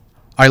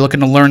Are you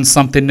looking to learn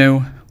something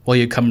new? Well,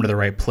 you come to the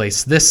right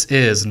place. This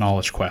is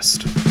Knowledge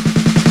Quest.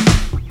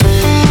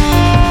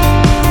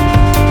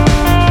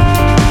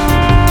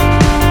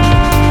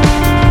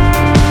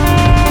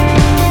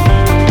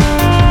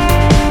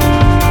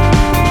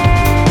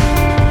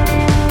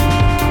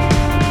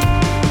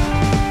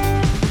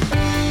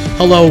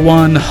 Hello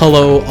one,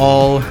 hello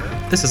all.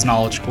 This is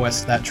Knowledge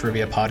Quest, that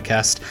trivia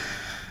podcast.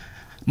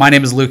 My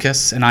name is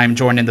Lucas, and I'm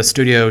joined in the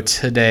studio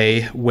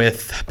today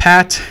with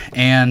Pat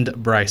and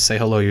Bryce. Say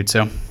hello, you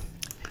two.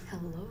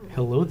 Hello.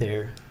 Hello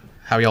there.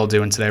 How y'all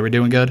doing today? We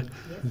doing good?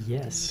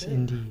 Yes,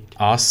 indeed.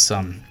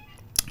 Awesome.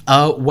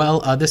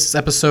 This is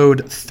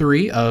episode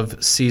 3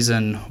 of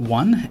season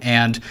 1,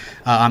 and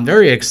I'm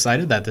very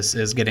excited that this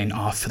is getting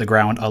off the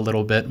ground a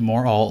little bit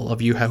more. All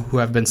of you who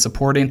have been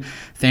supporting,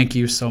 thank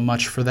you so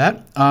much for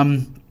that.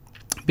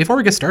 Before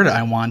we get started,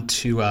 I want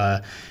to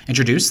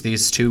introduce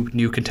these two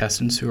new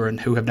contestants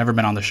who have never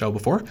been on the show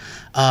before.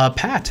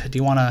 Pat, do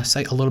you want to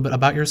say a little bit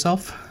about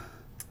yourself?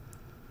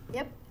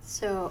 Yep.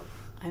 So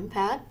I'm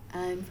Pat.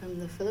 I'm from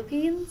the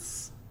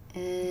Philippines,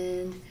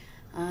 and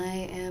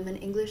I am an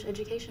English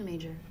education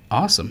major.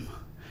 Awesome.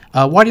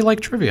 Why do you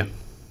like trivia?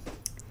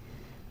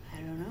 I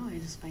don't know. I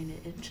just find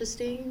it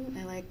interesting.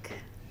 I like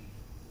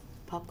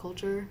pop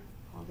culture,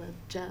 all that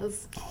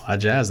jazz.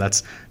 Jazz,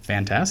 that's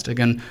fantastic.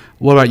 And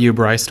what about you,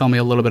 Bryce? Tell me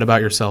a little bit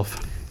about yourself.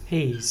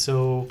 Hey,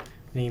 so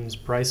my name's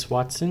Bryce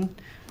Watson.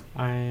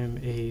 I'm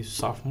a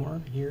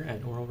sophomore here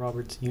at Oral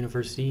Roberts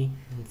University.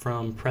 I'm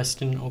from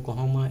Preston,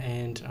 Oklahoma,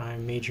 and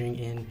I'm majoring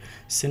in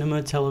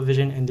cinema,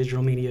 television, and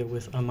digital media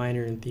with a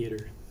minor in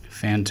theater.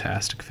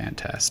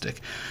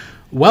 Fantastic.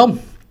 Well,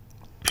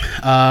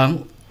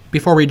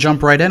 before we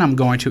jump right in, I'm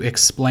going to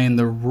explain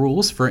the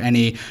rules for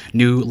any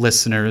new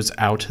listeners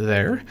out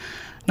there.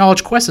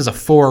 Knowledge Quest is a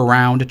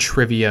 4-round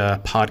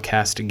trivia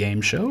podcast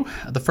game show.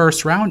 The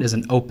first round is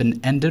an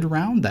open-ended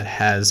round that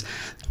has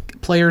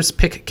players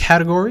pick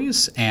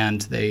categories,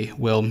 and they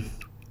will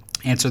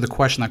answer the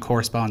question that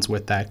corresponds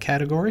with that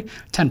category.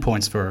 10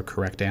 points for a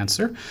correct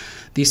answer.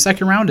 The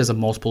second round is a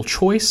multiple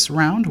choice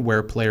round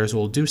where players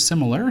will do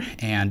similar,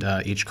 and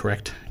each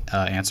correct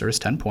answer is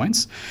 10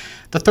 points.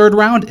 The third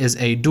round is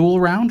a dual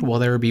round, where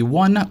there will be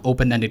one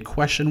open-ended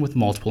question with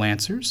multiple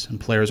answers, and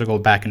players will go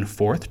back and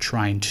forth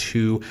trying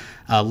to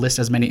list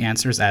as many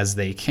answers as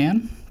they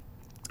can.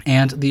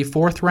 And the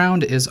fourth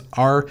round is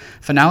our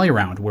finale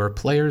round, where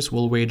players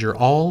will wager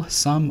all,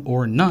 some,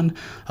 or none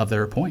of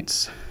their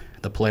points.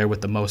 The player with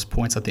the most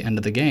points at the end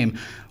of the game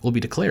will be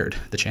declared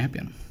the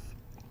champion.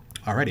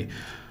 Alrighty.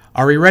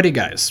 Are we ready,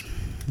 guys?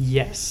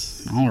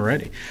 Yes.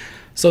 Alrighty.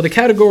 So the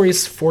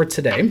categories for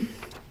today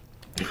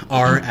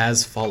are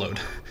as followed: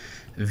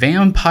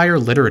 vampire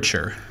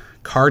literature,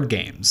 card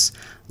games,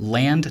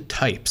 land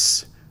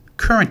types,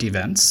 current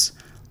events,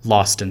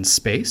 Lost in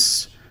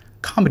Space,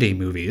 comedy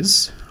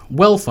movies,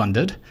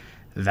 well-funded,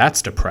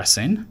 that's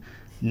depressing,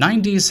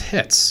 90s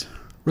hits,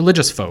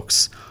 religious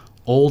folks,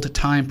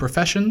 old-time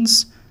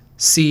professions,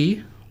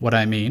 C, what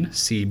I mean,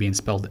 C being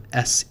spelled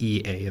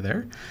S-E-A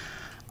there,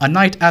 a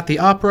night at the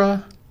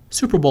opera,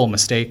 Super Bowl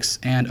mistakes,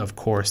 and of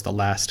course the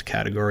last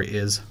category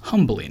is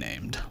humbly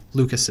named,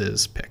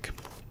 Lucas's pick.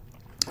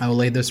 I will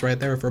lay this right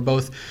there for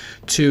both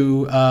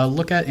to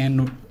look at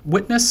and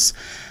witness.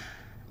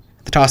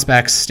 The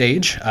tossback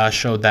stage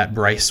showed that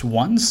Bryce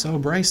won, so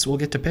Bryce will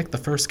get to pick the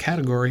first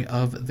category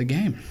of the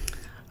game.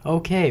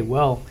 Okay,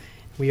 well,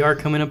 we are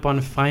coming up on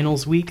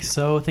finals week,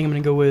 so I think I'm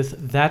going to go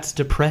with That's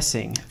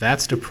Depressing.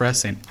 That's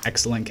depressing.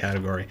 Excellent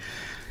category.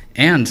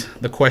 And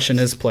the question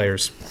is,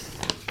 players.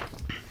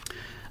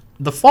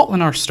 The Fault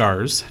in Our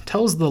Stars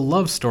tells the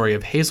love story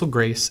of Hazel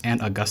Grace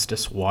and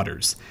Augustus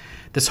Waters.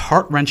 This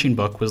heart-wrenching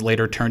book was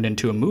later turned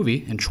into a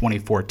movie in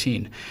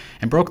 2014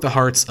 and broke the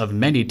hearts of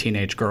many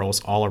teenage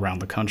girls all around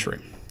the country.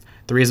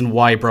 The reason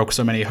why it broke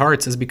so many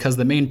hearts is because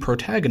the main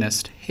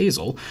protagonist,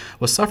 Hazel,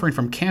 was suffering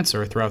from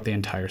cancer throughout the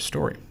entire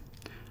story.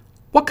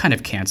 What kind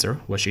of cancer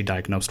was she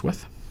diagnosed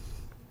with?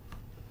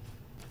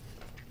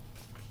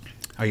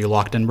 Are you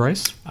locked in,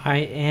 Bryce? I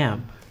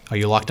am. Are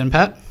you locked in,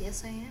 Pat?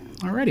 Yes, I am.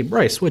 Alrighty,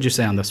 Bryce, what'd you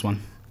say on this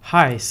one?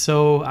 Hi,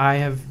 so I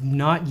have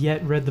not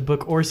yet read the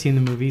book or seen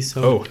the movie,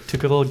 so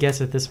took a little guess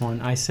at this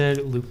one. I said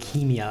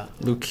leukemia.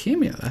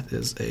 Leukemia, that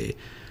is a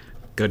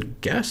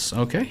good guess.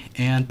 Okay,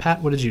 and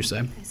Pat, what did you say?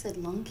 I said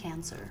lung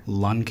cancer.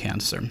 Lung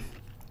cancer.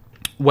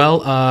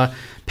 Well,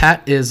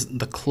 Pat is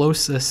the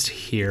closest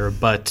here,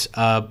 but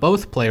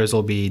both players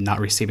will be not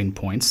receiving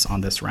points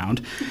on this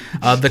round.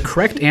 The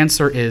correct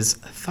answer is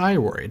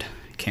thyroid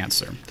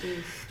cancer,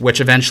 which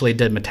eventually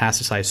did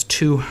metastasize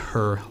to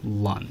her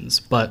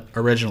lungs, but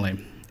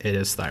originally it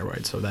is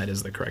thyroid, so that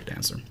is the correct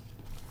answer.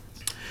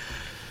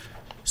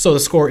 So the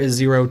score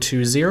is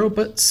 0-0,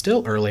 but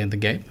still early in the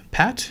game.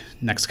 Pat,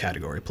 next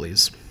category,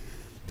 please.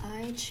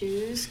 I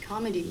choose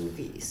comedy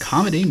movies.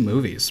 Comedy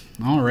movies.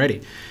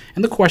 Alrighty.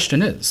 And the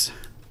question is,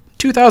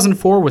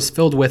 2004 was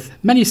filled with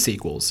many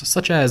sequels,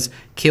 such as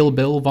Kill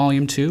Bill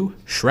Volume 2,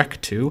 Shrek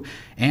 2,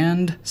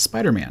 and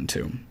Spider-Man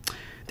 2.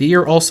 The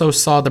year also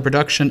saw the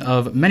production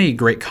of many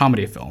great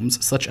comedy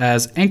films, such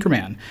as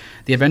Anchorman,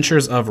 The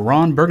Adventures of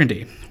Ron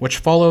Burgundy, which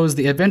follows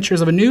the adventures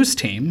of a news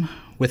team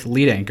with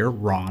lead anchor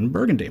Ron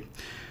Burgundy.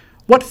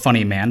 What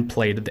funny man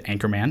played the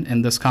Anchorman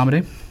in this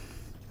comedy?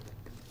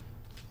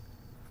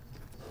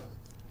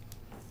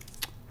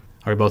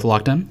 Are we both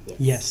locked in?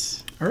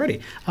 Yes.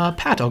 Alrighty.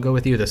 Pat, I'll go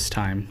with you this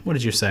time. What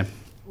did you say?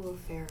 Will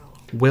Ferrell.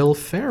 Will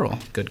Ferrell.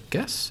 Good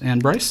guess.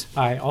 And Bryce?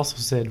 I also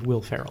said Will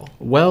Ferrell.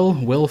 Well,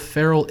 Will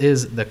Ferrell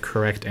is the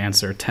correct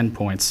answer. 10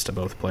 points to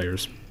both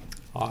players.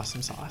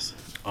 Awesome sauce.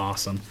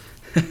 Awesome.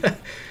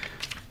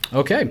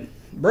 Okay,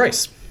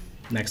 Bryce.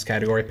 Next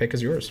category pick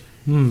is yours.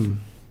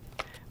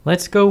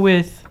 Let's go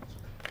with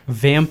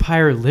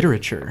vampire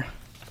literature.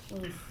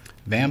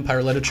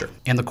 Vampire literature.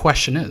 And the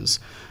question is,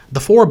 the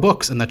 4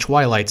 books in the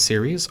Twilight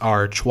series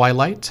are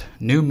Twilight,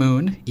 New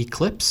Moon,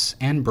 Eclipse,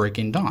 and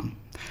Breaking Dawn.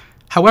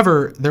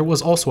 However, there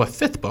was also a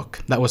 5th book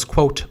that was,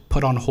 quote,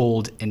 put on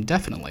hold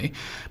indefinitely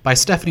by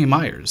Stephanie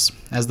Myers,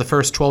 as the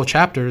first 12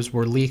 chapters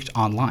were leaked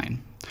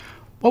online.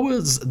 What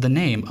was the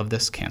name of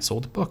this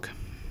canceled book?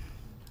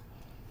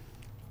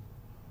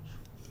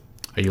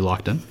 Are you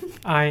locked in?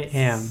 I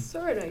am.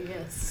 Sorta,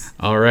 yes.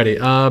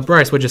 Alrighty.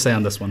 Bryce, what'd you say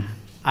on this one?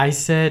 I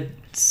said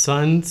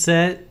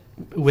sunset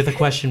with a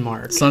question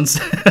mark.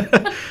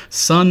 Sunset.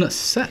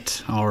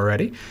 Sunset.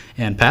 Alrighty.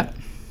 And Pat?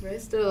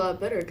 Bryce did a lot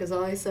better because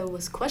all I said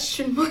was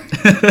question mark.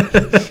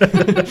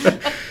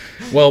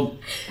 Well,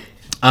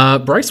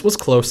 Bryce was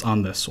close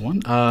on this one.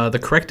 The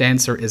correct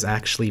answer is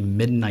actually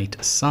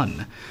Midnight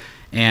Sun.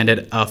 And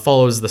it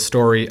follows the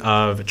story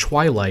of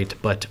Twilight,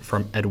 but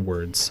from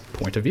Edward's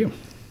point of view.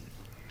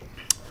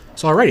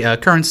 So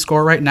alrighty, current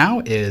score right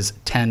now is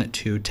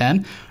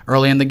 10-10.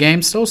 Early in the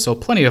game still, so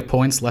plenty of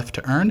points left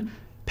to earn.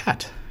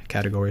 Pat,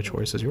 category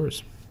choice is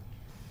yours.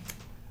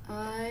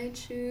 I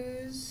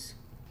choose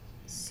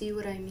See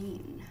What I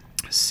Mean.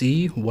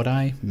 See what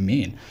I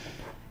mean.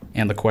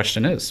 And the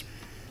question is,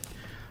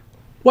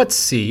 what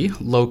sea,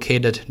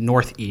 located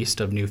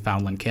northeast of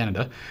Newfoundland,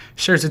 Canada,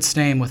 shares its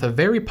name with a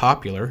very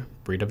popular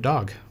breed of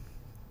dog?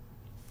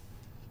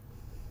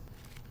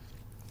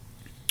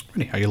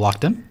 Ready? Are you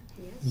locked in?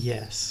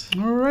 Yes.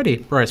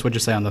 Alrighty. Bryce, what'd you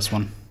say on this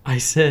one? I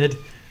said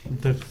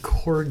the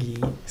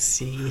Corgi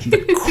Sea.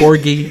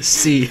 Corgi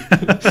Sea.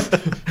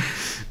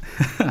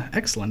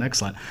 Excellent,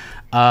 excellent.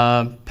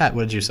 Pat,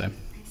 what did you say? I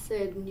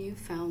said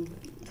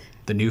Newfoundland.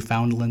 The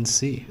Newfoundland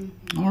Sea.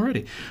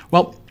 Alrighty.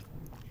 Well,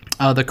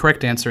 the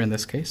correct answer in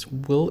this case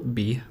will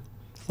be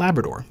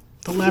Labrador.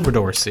 The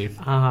Labrador Sea.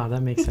 Ah,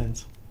 that makes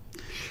sense.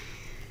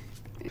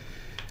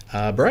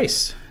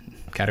 Bryce,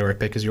 category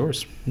pick is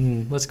yours.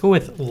 Let's go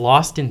with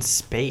Lost in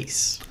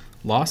Space.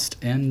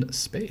 Lost in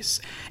Space.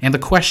 And the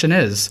question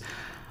is,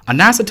 a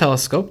NASA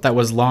telescope that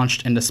was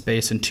launched into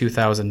space in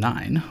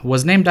 2009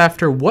 was named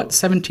after what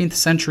 17th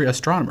century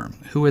astronomer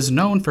who is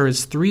known for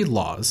his 3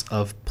 laws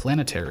of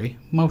planetary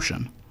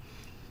motion?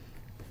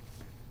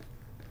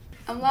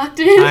 I'm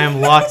locked in. I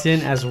am locked in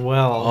as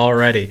well.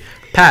 Alrighty.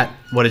 Pat,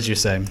 what did you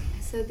say?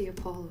 I said the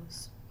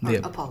Apollos.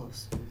 The-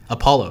 Apollos.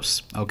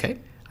 Apollos. Okay.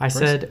 I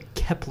said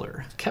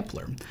Kepler.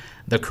 Kepler.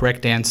 The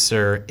correct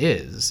answer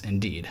is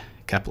indeed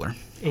Kepler.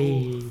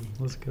 Hey,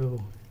 let's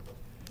go.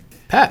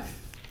 Pat,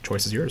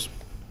 choice is yours.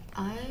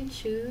 I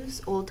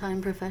choose Old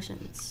Time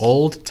Professions.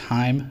 Old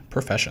time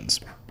professions.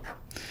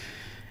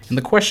 And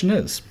the question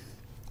is,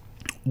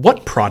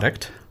 what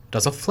product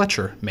does a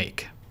Fletcher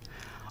make?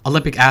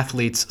 Olympic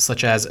athletes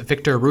such as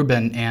Victor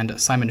Rubin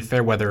and Simon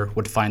Fairweather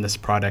would find this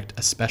product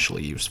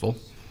especially useful.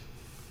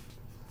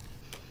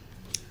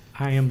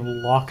 I am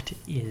locked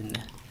in.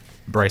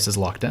 Bryce is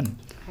locked in.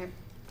 I'm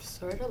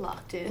sort of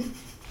locked in.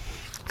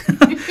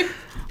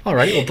 All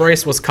right. Well,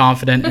 Bryce was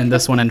confident in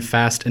this one and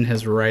fast in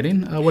his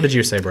writing. What did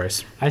you say,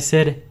 Bryce? I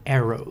said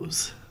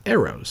arrows.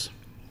 Arrows.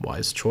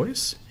 Wise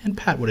choice. And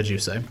Pat, what did you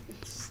say?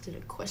 Just did a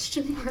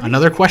question mark.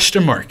 Another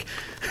question mark.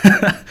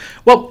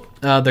 Well,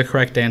 the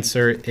correct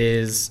answer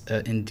is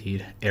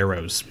indeed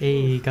arrows.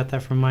 Hey, got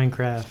that from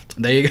Minecraft.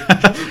 There you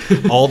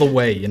go. All the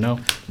way, you know.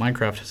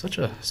 Minecraft,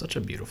 such a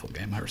beautiful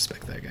game. I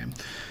respect that game.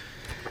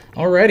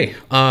 Alrighty,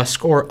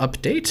 score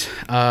update.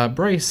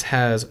 Bryce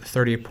has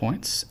 30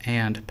 points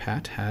and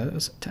Pat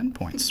has 10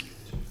 points.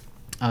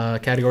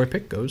 Category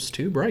pick goes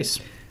to Bryce.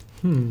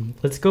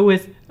 Let's go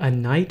with A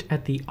Night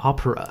at the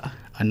Opera.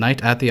 A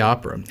Night at the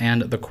Opera.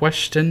 And the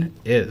question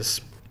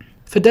is,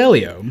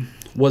 Fidelio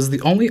was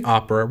the only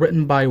opera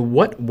written by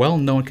what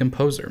well-known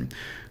composer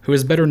who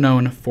is better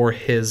known for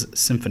his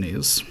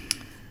symphonies?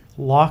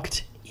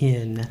 Locked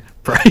in.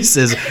 Bryce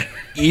is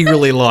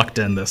eagerly locked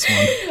in this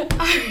one.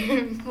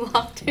 I'm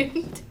locked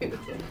in too.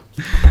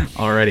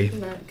 Alrighty.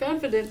 Not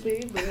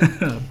confidently,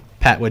 but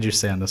Pat, what'd you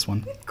say on this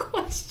one?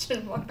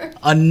 question mark.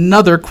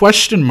 Another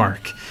question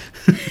mark.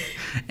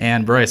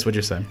 And Bryce, what'd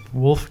you say?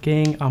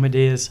 Wolfgang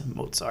Amadeus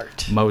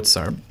Mozart.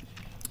 Mozart.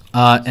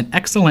 An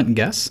excellent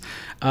guess,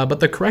 but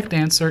the correct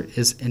answer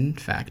is, in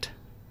fact,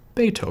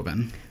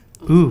 Beethoven.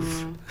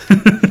 Oof.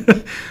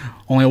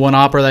 Only one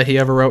opera that he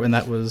ever wrote, and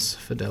that was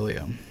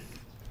Fidelio.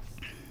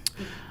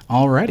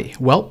 Alrighty.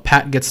 Well,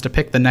 Pat gets to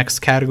pick the next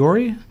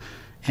category,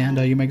 And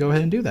you may go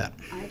ahead and do that.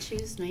 I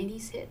choose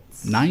 90s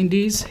hits.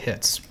 90s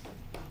hits.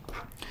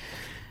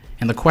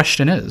 And the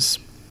question is,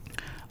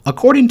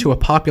 according to a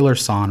popular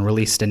song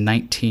released in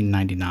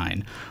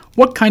 1999,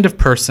 what kind of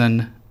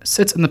person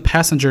sits in the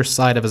passenger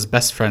side of his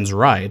best friend's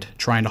ride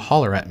trying to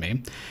holler at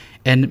me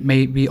and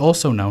may be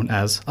also known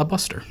as a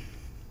buster?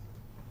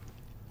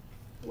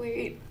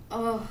 Wait,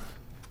 oh,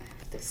 I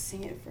have to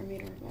sing it for me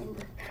to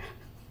remember.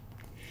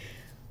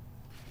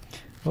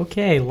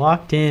 Okay,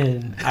 locked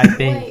in, I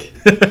think.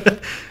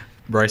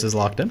 Bryce is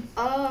locked in.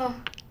 I'm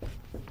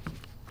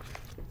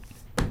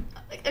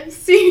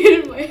seeing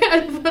it in my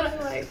head, but I'm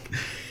like,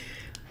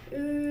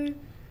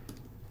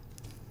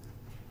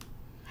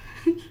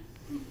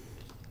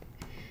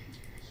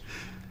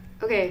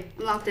 okay,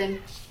 I'm locked in.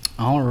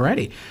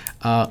 Alrighty.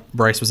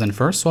 Bryce was in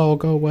first, so I'll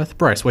go with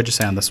Bryce. What'd you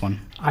say on this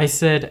one? I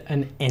said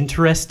an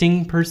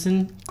interesting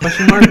person,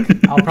 question mark.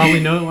 I'll probably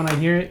know it when I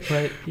hear it,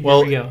 but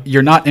here we go.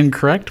 You're not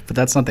incorrect, but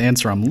that's not the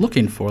answer I'm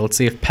looking for. Let's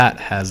see if Pat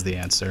has the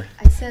answer.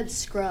 I said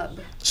scrub.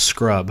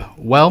 Scrub.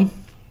 Well,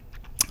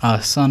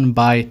 sung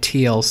by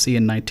TLC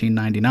in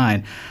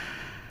 1999,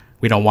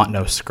 we don't want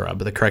no scrub.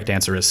 The correct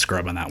answer is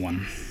scrub on that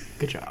one.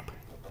 Good job.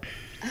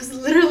 I was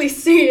literally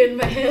singing it in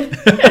my head,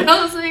 and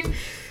I was like,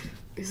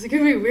 is it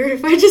gonna be weird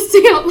if I just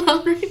sing out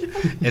loud right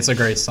now? It's a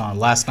great song.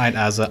 Last night,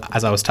 as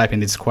I was typing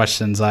these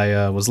questions,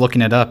 I was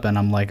looking it up, and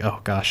I'm like, oh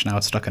gosh, now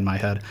it's stuck in my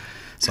head.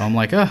 So I'm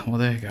like, oh, well,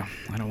 there you go.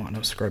 I don't want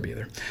no scrub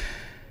either.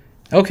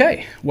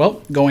 Okay,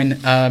 well, going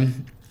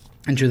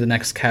into the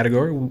next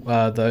category,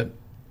 the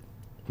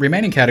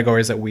remaining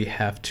categories that we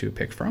have to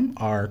pick from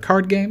are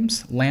card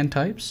games, land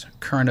types,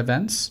 current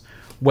events,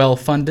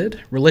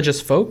 well-funded,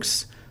 religious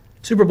folks,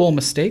 Super Bowl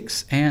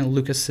mistakes, and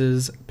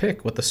Lucas's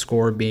pick, with the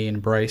score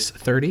being Bryce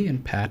 30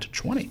 and Pat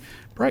 20.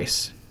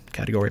 Bryce,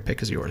 category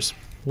pick is yours.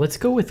 Let's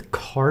go with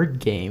card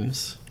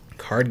games.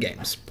 Card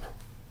games.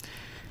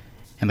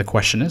 And the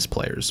question is,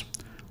 players,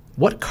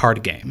 what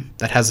card game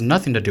that has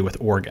nothing to do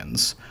with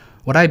organs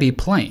would I be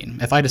playing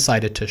if I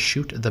decided to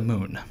shoot the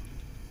moon?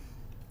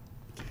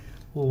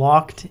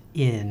 Locked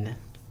in.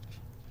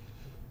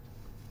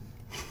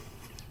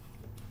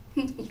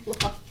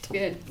 Locked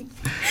in.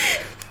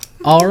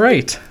 All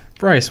right.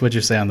 Bryce, what'd you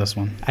say on this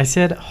one? I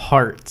said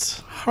hearts.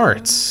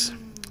 Hearts.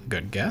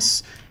 Good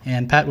guess.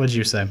 And Pat, what'd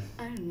you say?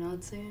 I did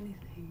not say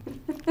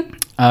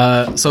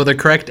anything. So the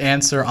correct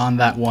answer on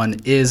that one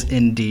is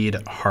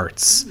indeed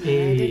hearts. I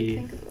Hey.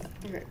 didn't think of that.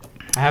 Okay.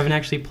 I haven't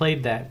actually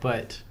played that,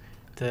 but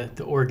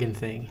the organ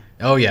thing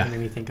Oh yeah, made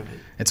me think of it.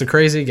 it's a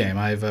crazy game.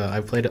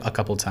 I've played it a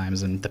couple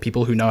times, and the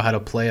people who know how to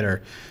play it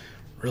are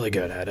really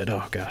good at it.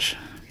 Oh gosh.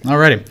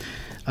 Alrighty,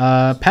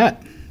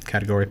 Pat,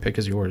 category pick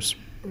is yours.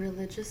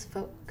 Religious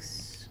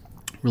folks.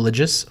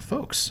 Religious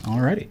folks.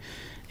 Alrighty,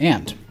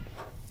 and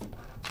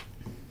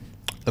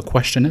the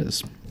question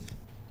is: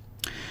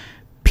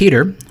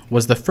 Peter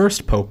was the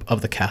first pope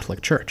of the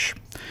Catholic Church,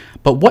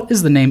 but what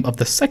is the name of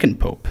the second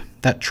pope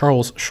that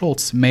Charles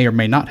Schulz may or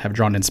may not have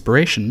drawn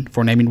inspiration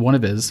for naming one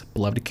of his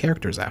beloved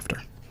characters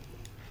after?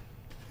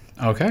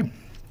 Okay.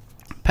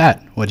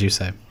 Pat, what'd you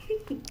say?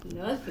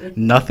 Nothing.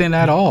 Nothing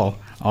at all.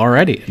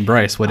 Alrighty. And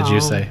Bryce, what did you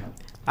say?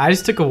 I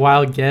just took a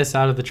wild guess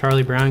out of the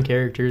Charlie Brown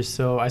characters,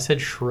 so I said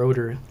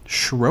Schroeder.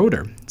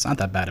 Schroeder. It's not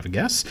that bad of a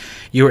guess.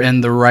 You were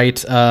in the right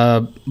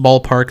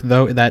ballpark,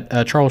 though,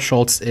 that Charles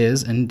Schulz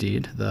is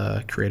indeed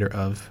the creator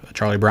of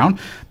Charlie Brown.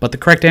 But the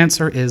correct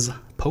answer is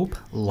Pope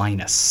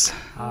Linus.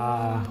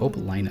 Pope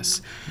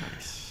Linus.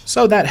 Nice.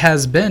 So that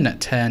has been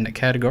 10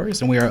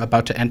 categories, and we are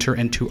about to enter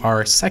into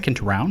our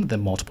second round, the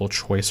multiple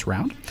choice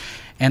round.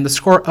 And the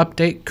score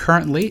update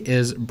currently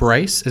is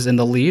Bryce is in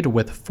the lead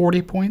with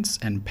 40 points,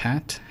 and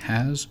Pat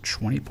has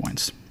 20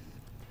 points.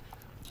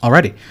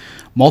 Alrighty,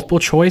 multiple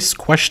choice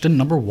question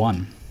number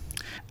 1.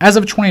 As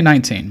of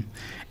 2019,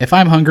 if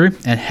I'm hungry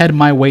and head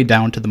my way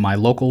down to my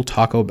local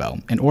Taco Bell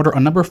and order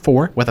a number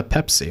 4 with a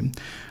Pepsi,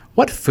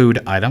 what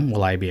food item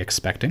will I be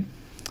expecting?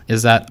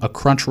 Is that a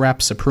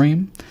Crunchwrap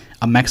Supreme,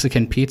 a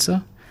Mexican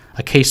pizza,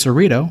 a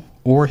quesarito,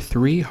 or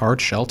 3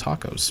 hard-shell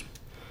tacos?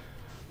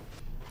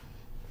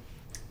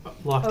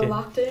 Locked in.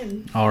 Locked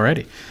in.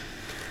 Alrighty.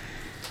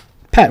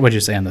 Pat, what'd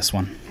you say on this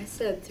one? I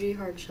said 3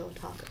 hard shell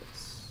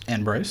tacos.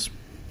 And Bryce?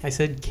 I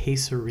said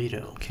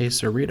quesarito.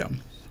 Quesarito.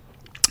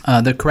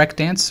 The correct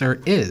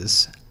answer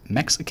is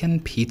Mexican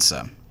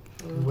pizza.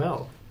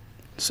 Well,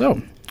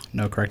 So,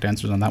 no correct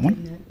answers on that I one.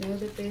 didn't know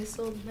that they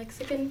sold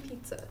Mexican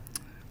pizza.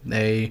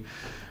 They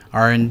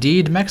are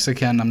indeed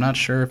Mexican. I'm not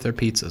sure if they're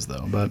pizzas,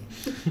 though, but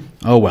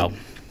oh well.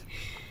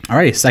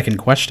 Alrighty, second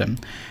question.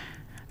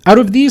 Out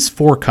of these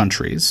 4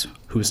 countries,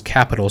 whose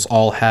capitals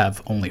all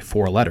have only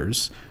 4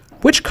 letters,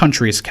 which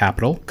country's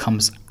capital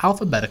comes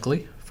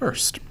alphabetically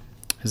first?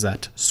 Is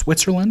that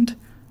Switzerland,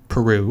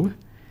 Peru,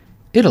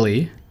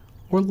 Italy,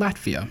 or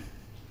Latvia?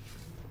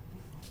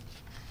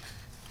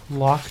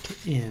 locked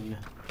in.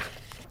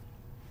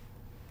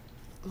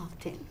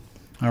 Locked in.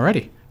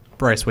 Alrighty.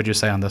 Bryce, what'd you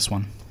say on this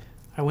one?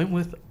 I went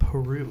with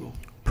Peru.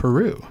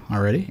 Peru.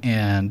 Alrighty.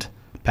 And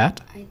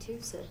Pat? I too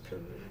said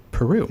Peru.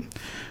 Peru.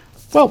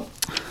 Well,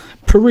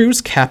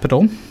 Peru's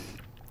capital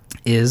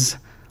is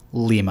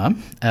Lima,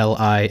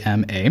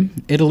 Lima.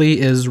 Italy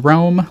is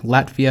Rome.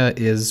 Latvia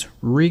is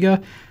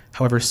Riga.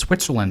 However,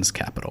 Switzerland's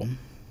capital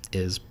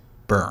is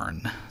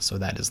Bern. So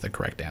that is the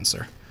correct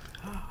answer.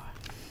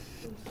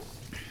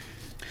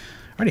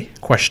 Alrighty,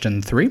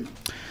 question 3.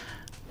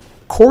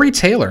 Corey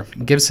Taylor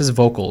gives his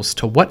vocals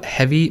to what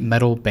heavy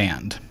metal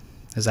band?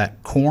 Is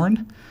that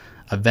Korn,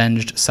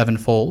 Avenged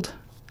Sevenfold,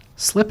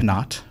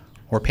 Slipknot,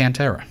 or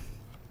Pantera?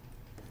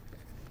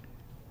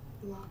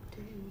 Locked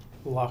in.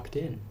 Locked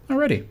in.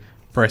 Alrighty.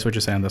 Bryce, what'd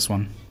you say on this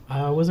one?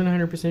 I wasn't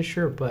 100%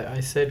 sure, but I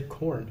said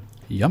corn.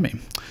 Yummy.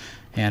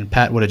 And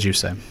Pat, what did you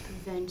say?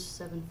 Avenged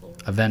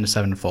Sevenfold. Avenged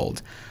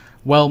Sevenfold.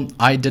 Well,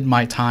 I did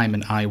my time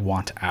and I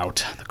want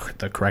out.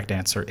 The correct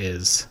answer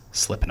is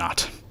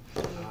Slipknot.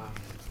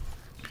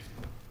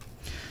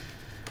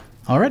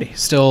 Alrighty,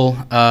 still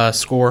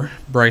score.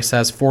 Bryce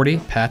has 40,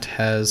 Pat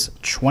has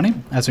 20.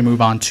 As we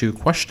move on to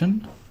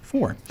question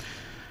 4.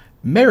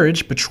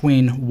 Marriage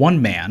between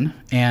one man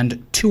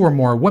and 2 or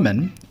more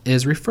women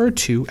is referred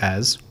to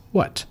as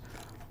what?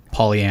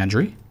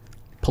 Polyandry,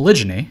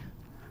 polygyny,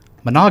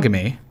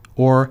 monogamy,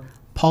 or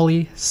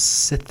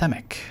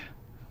polysythemic?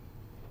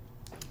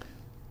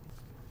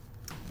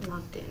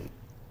 Locked in.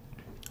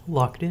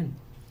 Locked in.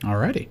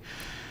 Alrighty.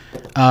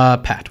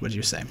 Pat, what did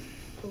you say?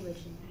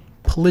 Polygyny.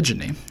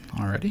 Polygyny.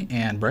 Alrighty.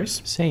 And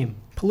Bryce? Same.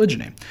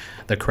 Polygyny.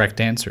 The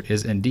correct answer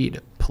is indeed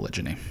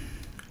polygyny.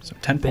 So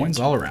 10 points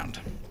all around.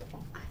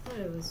 I thought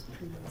it was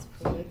pronounced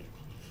polyg.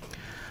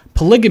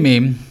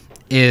 Polygamy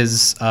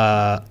is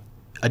a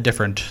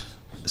different.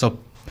 So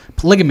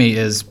polygamy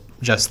is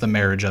just the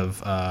marriage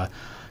of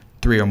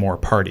 3 or more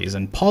parties,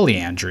 and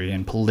polyandry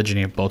and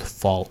polygyny both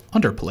fall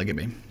under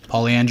polygamy.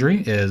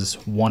 Polyandry is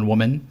 1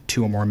 woman,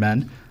 2 or more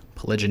men.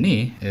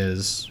 Polygyny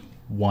is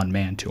 1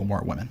 man, 2 or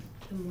more women.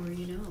 The more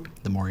you know.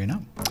 The more you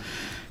know.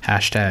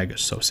 Hashtag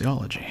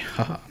sociology.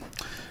 Haha.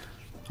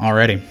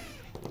 Alrighty.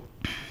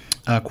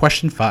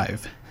 Question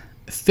 5.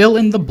 Fill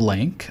in the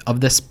blank of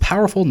this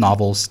powerful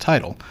novel's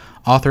title,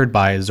 authored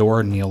by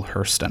Zora Neale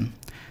Hurston.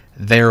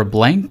 There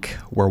blank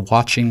were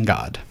watching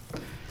God.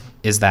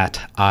 Is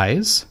that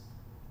eyes,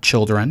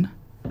 children,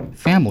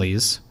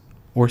 families,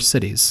 or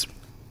cities?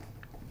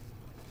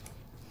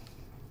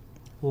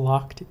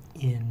 Locked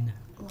in.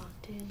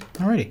 Locked in.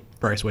 Alrighty.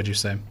 Bryce, what'd you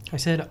say? I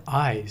said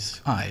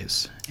eyes.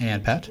 Eyes.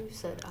 And Pat? You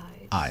said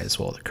eyes. Eyes.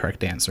 Well, the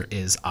correct answer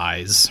is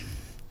eyes.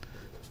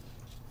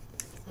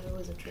 I thought it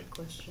was a trick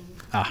question.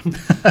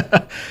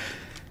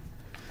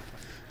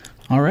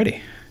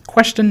 Alrighty.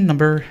 Question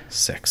number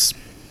 6.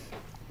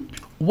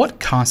 What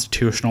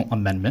constitutional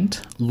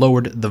amendment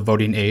lowered the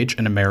voting age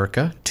in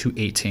America to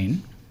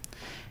 18?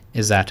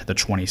 Is that the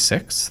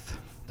 26th,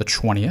 the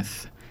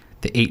 20th,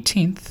 the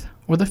 18th,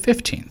 or the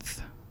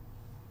 15th?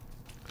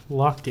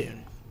 Locked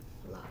in.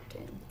 Locked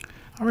in.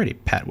 Alrighty,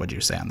 Pat, what'd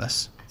you say on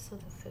this? I said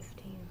the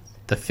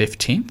 15th. The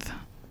 15th?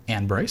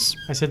 And Bryce?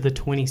 I said the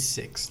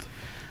 26th.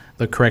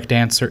 The correct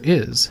answer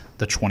is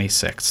the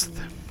 26th.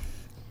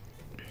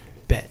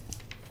 Bet.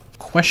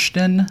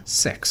 Question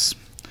 6.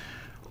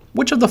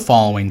 Which of the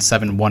following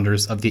 7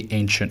 wonders of the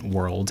ancient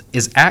world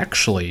is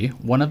actually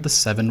one of the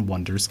 7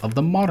 wonders of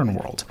the modern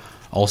world,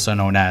 also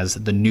known as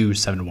the new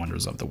 7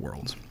 wonders of the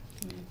world?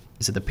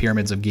 Is it the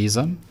pyramids of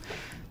Giza,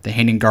 the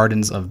Hanging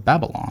Gardens of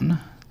Babylon,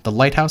 the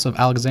Lighthouse of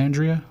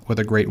Alexandria, or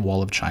the Great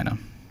Wall of China?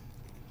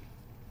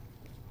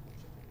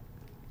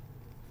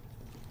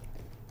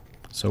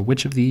 So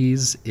which of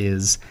these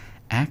is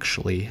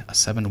actually a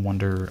 7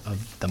 wonder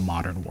of the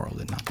modern world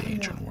and not the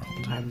ancient world?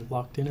 I'm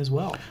locked in as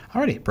well.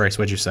 Alrighty, Bryce,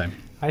 what'd you say?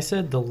 I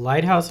said the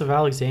Lighthouse of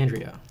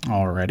Alexandria.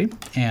 Alrighty,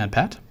 and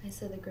Pat? I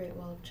said the Great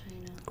Wall of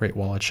China. Great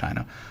Wall of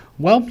China.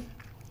 Well,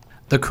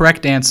 the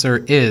correct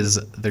answer is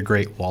the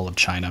Great Wall of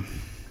China.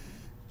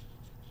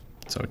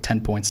 So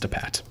 10 points to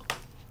Pat.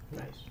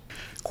 Nice.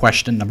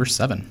 Question number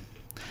 7.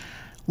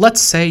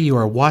 Let's say you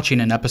are watching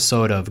an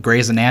episode of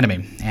Grey's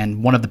Anatomy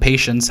and one of the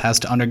patients has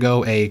to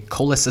undergo a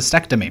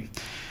cholecystectomy.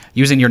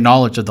 Using your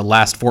knowledge of the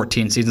last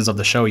 14 seasons of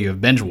the show you have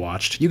binge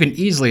watched, you can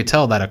easily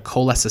tell that a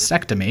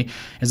cholecystectomy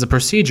is a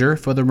procedure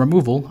for the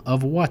removal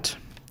of what?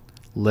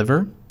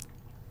 Liver,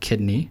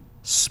 kidney,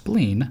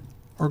 spleen,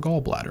 or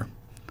gallbladder?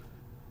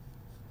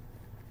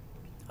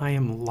 I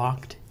am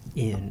locked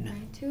in.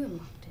 I too am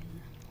locked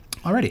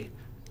in. Alrighty.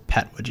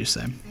 Pat, what'd you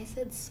say? I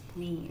said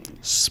spleen.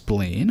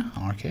 Spleen.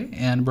 Okay.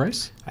 And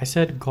Bryce? I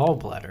said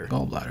gallbladder.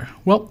 Gallbladder.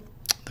 Well,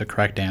 the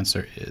correct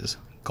answer is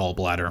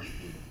gallbladder.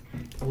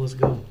 Let's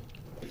go.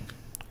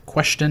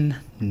 Question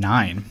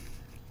 9.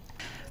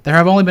 There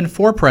have only been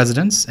 4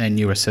 presidents in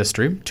U.S.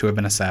 history to have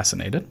been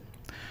assassinated.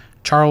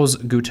 Charles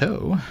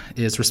Guiteau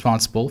is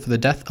responsible for the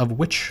death of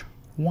which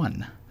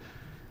one?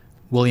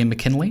 William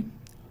McKinley,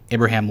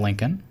 Abraham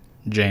Lincoln,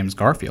 James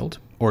Garfield,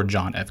 or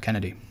John F.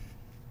 Kennedy?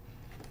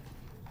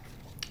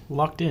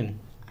 Locked in.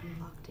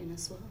 I'm locked in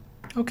as well.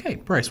 Okay,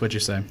 Bryce, what'd you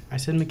say? I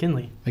said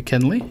McKinley.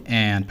 McKinley.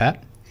 And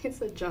Pat? I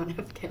said John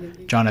F.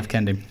 Kennedy. John F.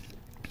 Kennedy.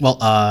 Well,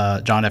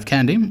 John F.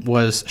 Kennedy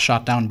was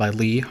shot down by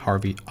Lee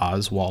Harvey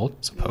Oswald,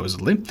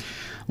 supposedly.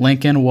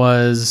 Lincoln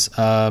was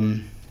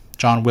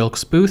John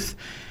Wilkes Booth.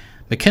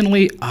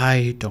 McKinley,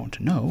 I don't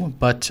know,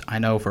 but I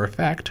know for a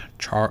fact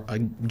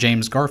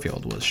James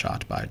Garfield was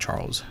shot by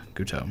Charles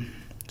Guteau.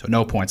 So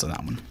no points on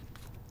that one.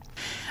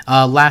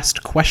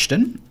 Last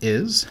question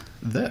is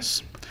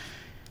this.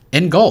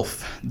 In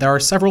golf, there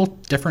are several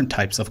different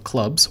types of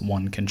clubs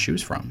one can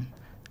choose from.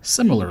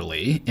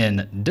 Similarly,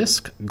 in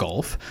disc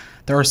golf,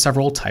 there are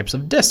several types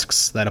of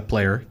discs that a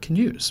player can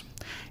use.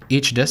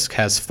 Each disc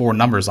has 4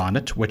 numbers on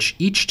it, which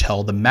each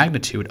tell the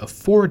magnitude of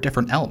 4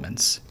 different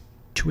elements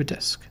to a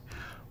disc.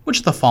 Which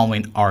of the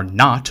following are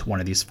not one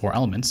of these 4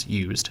 elements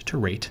used to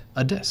rate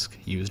a disc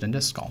used in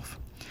disc golf?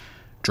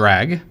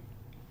 Drag,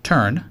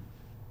 turn,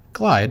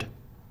 glide,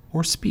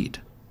 or speed?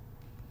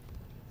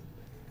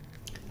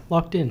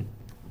 Locked in.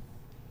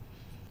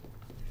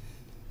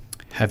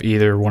 Have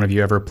either one of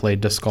you ever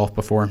played disc golf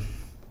before?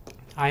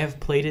 I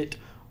have played it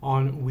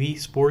on Wii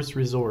Sports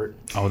Resort.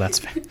 Oh,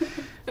 that's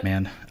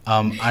man.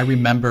 I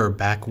remember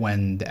back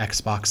when the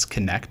Xbox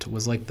Kinect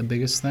was like the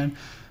biggest thing.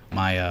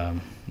 I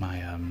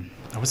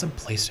was it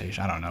PlayStation?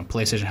 I don't know.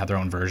 PlayStation had their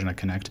own version of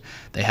Kinect.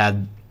 They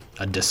had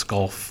a disc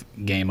golf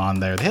game on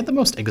there. They had the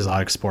most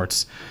exotic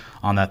sports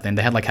on that thing.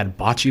 They had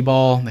bocce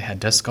ball. They had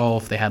disc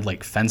golf. They had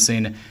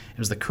fencing. It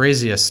was the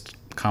craziest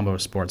combo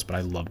of sports, but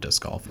I love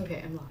disc golf.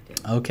 Okay, I'm locked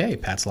in. Okay,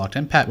 Pat's locked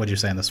in. Pat, what'd you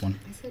say on this one?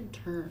 I said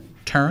turn.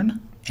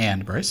 Turn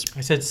and Bryce?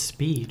 I said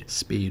speed.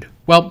 Speed.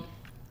 Well,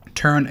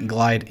 turn,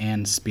 glide,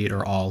 and speed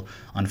are all,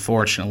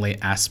 unfortunately,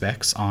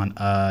 aspects on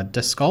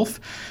disc golf.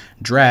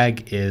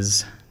 Drag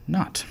is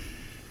not.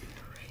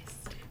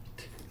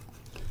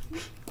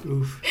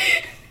 Oof.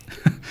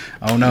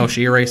 Oh no,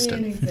 she erased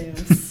it.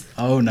 Exams.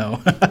 Oh no.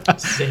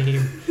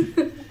 Same.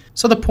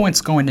 So the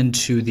points going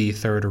into the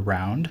third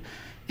round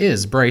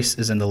is Bryce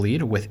is in the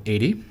lead with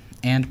 80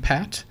 and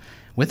Pat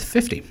with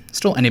 50.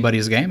 Still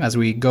anybody's game as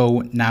we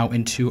go now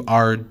into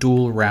our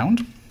duel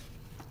round.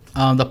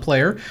 The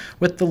player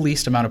with the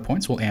least amount of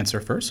points will answer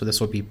first. So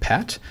this will be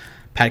Pat.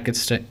 Pat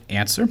gets to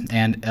answer,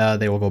 and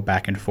they will go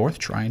back and forth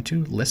trying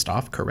to list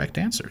off correct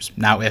answers.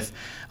 Now, if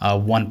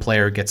one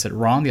player gets it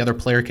wrong, the other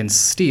player can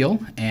steal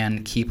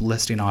and keep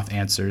listing off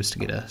answers to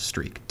get a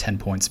streak. 10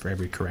 points for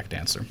every correct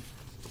answer.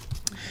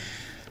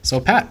 So,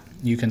 Pat,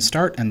 you can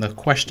start, and the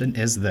question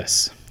is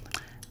this.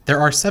 There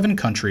are 7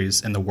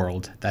 countries in the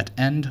world that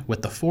end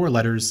with the 4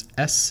 letters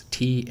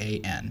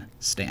S-T-A-N,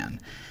 Stan.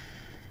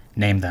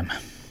 Name them.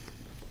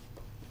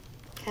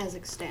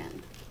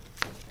 Kazakhstan.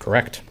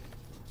 Correct.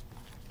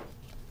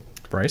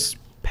 Bryce?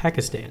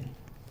 Pakistan.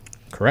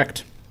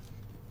 Correct.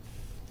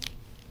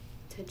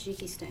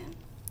 Tajikistan.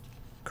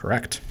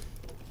 Correct.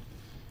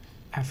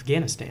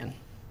 Afghanistan.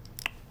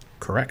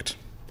 Correct.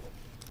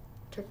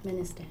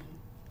 Turkmenistan.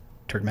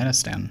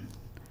 Turkmenistan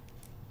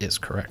is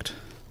correct.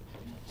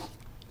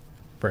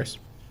 Bryce?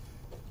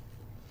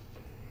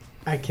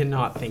 I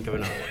cannot think of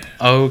another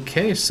one.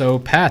 Okay, so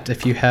Pat,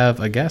 if you have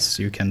a guess,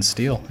 you can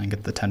steal and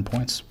get the 10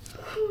 points.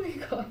 Oh my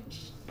gosh.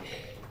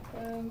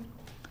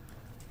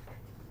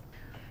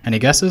 Any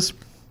guesses?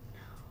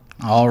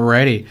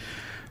 Alrighty.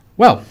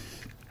 Well,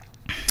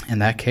 in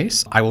that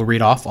case, I will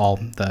read off all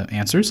the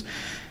answers.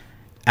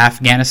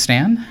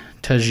 Afghanistan,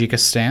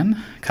 Tajikistan,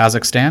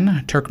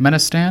 Kazakhstan,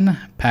 Turkmenistan,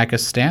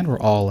 Pakistan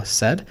were all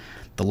said.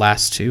 The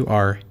last 2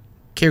 are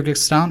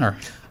Kyrgyzstan or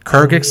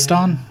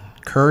Kyrgyzstan,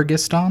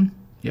 Kyrgyzstan,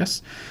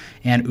 yes,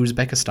 and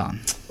Uzbekistan.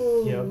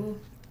 Ooh.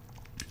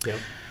 Yep.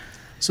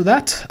 So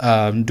that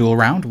duel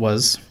round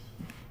was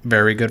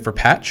very good for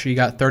Pat. She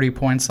got 30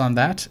 points on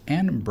that,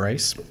 and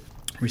Bryce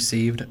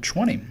received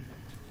 20.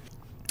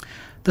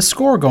 The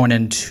score going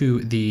into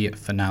the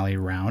finale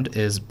round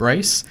is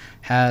Bryce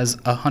has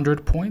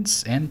 100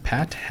 points and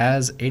Pat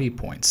has 80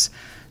 points.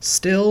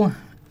 Still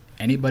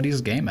anybody's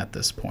game at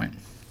this point.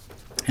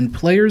 And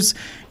players,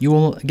 you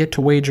will get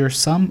to wager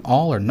some,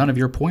 all, or none of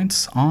your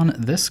points on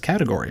this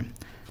category.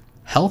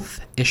 Health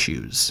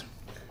issues.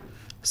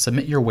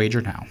 Submit your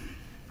wager now.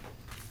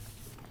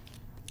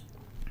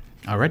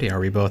 Alrighty, are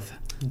we both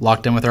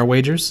locked in with our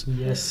wagers?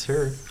 Yes,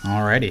 sir.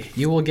 Alrighty,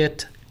 you will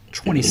get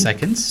 20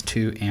 seconds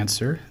to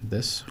answer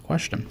this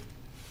question.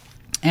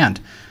 And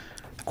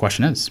the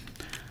question is,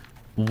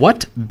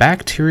 what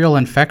bacterial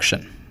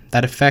infection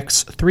that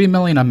affects 3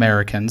 million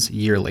Americans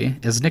yearly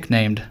is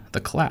nicknamed the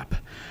clap,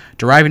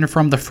 deriving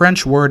from the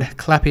French word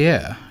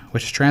clapier,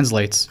 which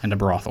translates into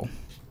brothel?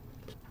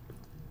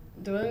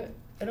 I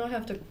don't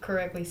have to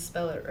correctly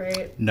spell it,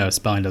 right? No,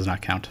 spelling does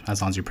not count,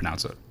 as long as you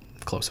pronounce it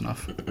close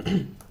enough.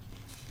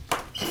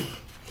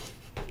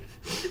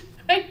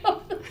 I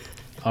know.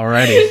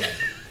 Alrighty.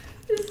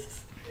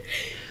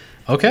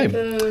 Okay.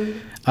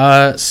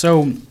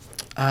 So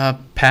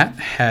Pat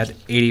had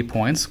 80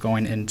 points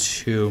going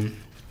into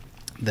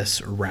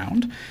this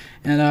round,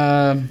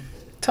 and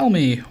tell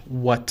me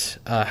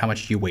how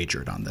much you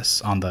wagered on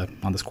this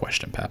this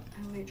question, Pat.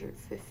 I wagered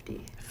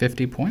 50.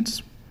 50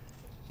 points.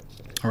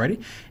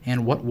 Alrighty.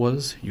 And what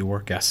was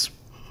your guess?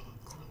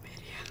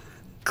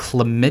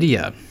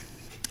 Chlamydia.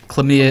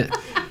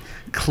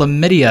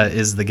 Chlamydia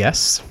is the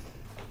guess.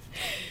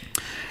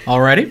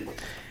 Alrighty.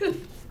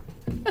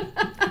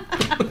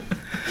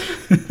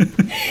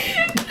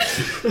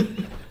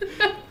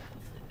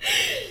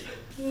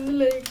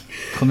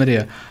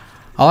 chlamydia.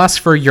 I'll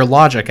ask for your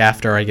logic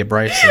after I get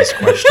Bryce's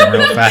question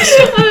real fast.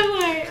 I'm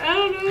like, I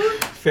don't know.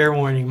 Fair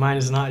warning, mine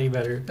is not any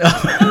better.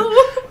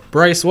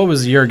 Bryce, what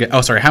was your guess?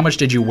 Oh, sorry. How much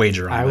did you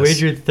wager on I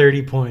this? wagered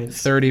 30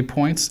 points. 30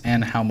 points.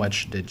 And how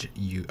much did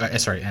you...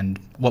 and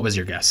what was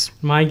your guess?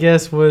 My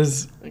guess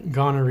was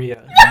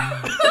gonorrhea.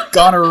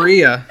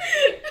 Gonorrhea.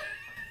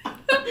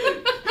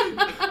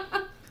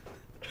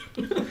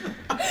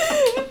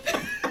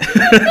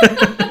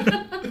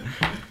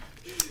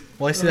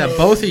 Well, I see that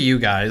both of you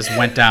guys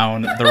went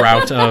down the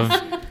route of...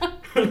 That's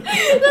why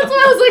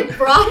I was like,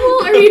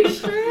 brothel? Are you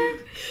sure?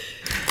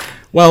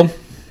 Well,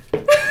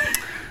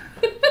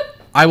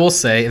 I will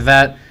say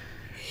that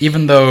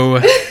even though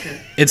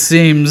it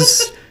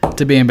seems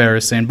to be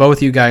embarrassing,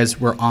 both you guys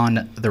were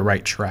on the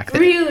right track.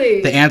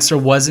 Really? The answer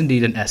was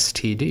indeed an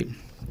STD.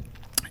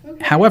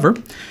 Okay. However,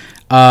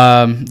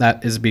 that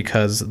is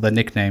because the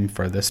nickname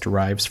for this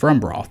derives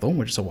from brothel,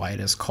 which is why it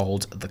is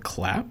called the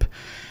clap.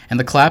 And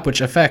the clap,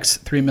 which affects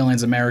 3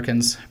 million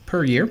Americans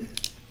per year,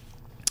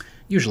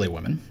 usually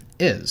women,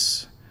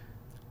 is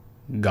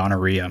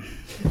gonorrhea.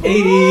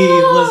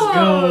 Hey, let's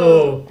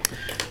go.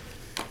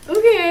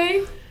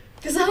 Okay.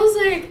 Because I was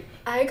like,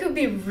 I could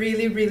be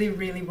really, really,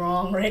 really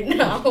wrong right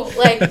now.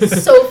 Like,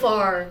 so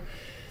far.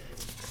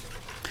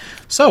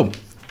 So,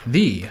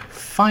 the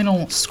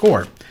final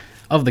score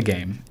of the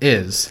game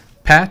is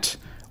Pat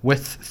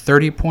with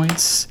 30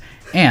 points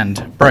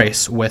and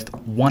Bryce with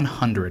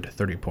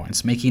 130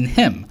 points, making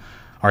him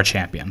our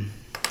champion.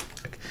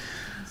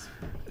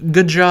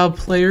 Good job,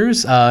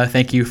 players.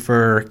 Thank you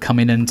for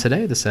coming in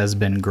today. This has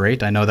been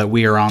great. I know that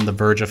we are on the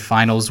verge of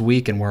finals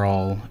week, and we're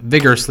all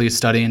vigorously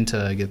studying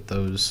to get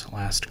those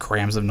last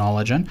crams of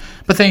knowledge in.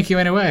 But thank you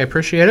anyway. I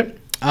appreciate it.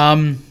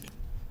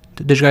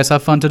 Did you guys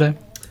have fun today?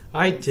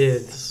 I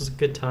did. This was a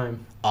good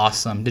time.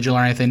 Awesome. Did you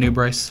learn anything new,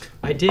 Bryce?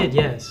 I did,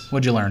 yes.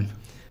 What'd you learn?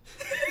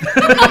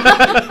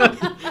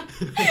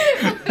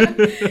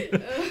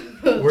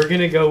 We're going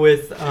to go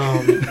with,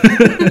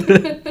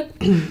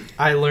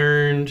 I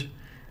learned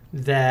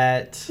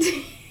that,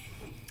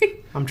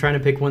 I'm trying to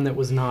pick one that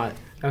was not.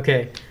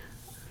 Okay.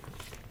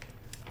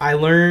 I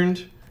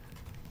learned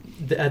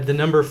the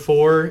number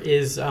 4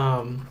 is,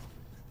 I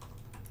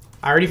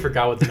already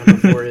forgot what the number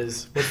 4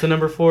 is. What's the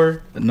number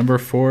 4? Number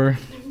 4?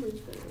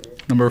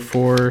 Number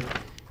 4,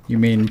 you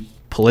mean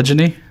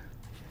polygyny?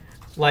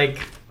 Like,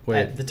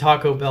 Wait. the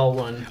Taco Bell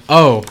one.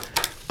 Oh,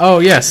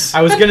 yes.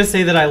 I was going to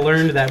say that I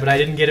learned that, but I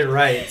didn't get it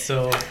right,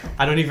 so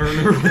I don't even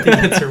remember what the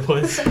answer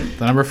was.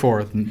 The number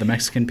 4, the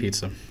Mexican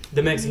pizza.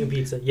 The Mexican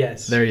pizza,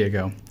 yes. There you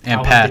go. And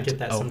I'll Pat. have to get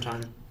that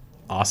sometime.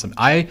 Awesome.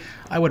 I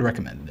would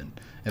recommend it.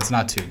 It's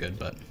not too good,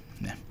 but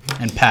yeah.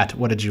 And Pat,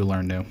 what did you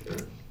learn new?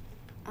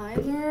 I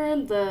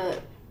learned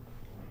the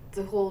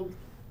whole...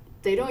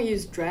 They don't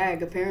use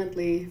drag,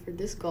 apparently, for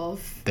disc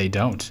golf. They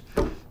don't.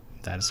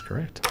 That is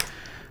correct.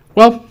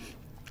 Well,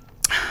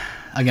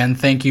 again,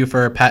 thank you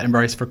for Pat and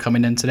Bryce for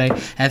coming in today.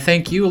 And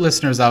thank you,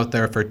 listeners out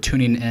there, for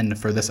tuning in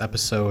for this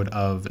episode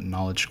of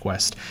Knowledge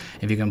Quest.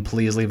 If you can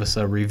please leave us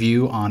a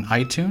review on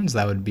iTunes,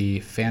 that would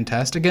be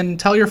fantastic. And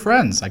tell your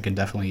friends. I can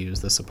definitely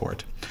use the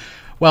support.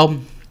 Well,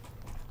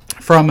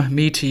 from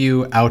me to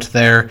you out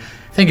there,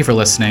 thank you for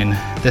listening.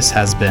 This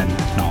has been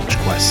Knowledge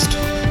Quest.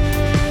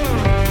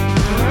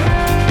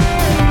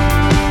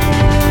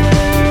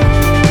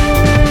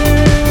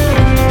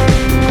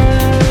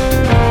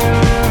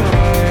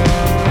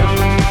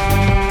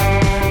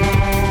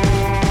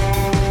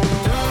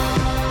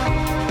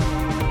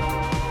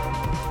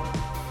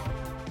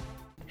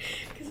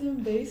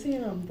 Basing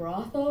it on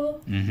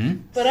brothel, Mm-hmm.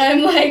 but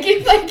I'm like,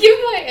 if I give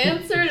my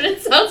answer,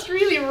 it sounds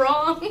really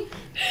wrong.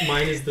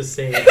 Mine is the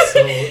same,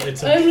 so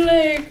it's I'm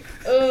like,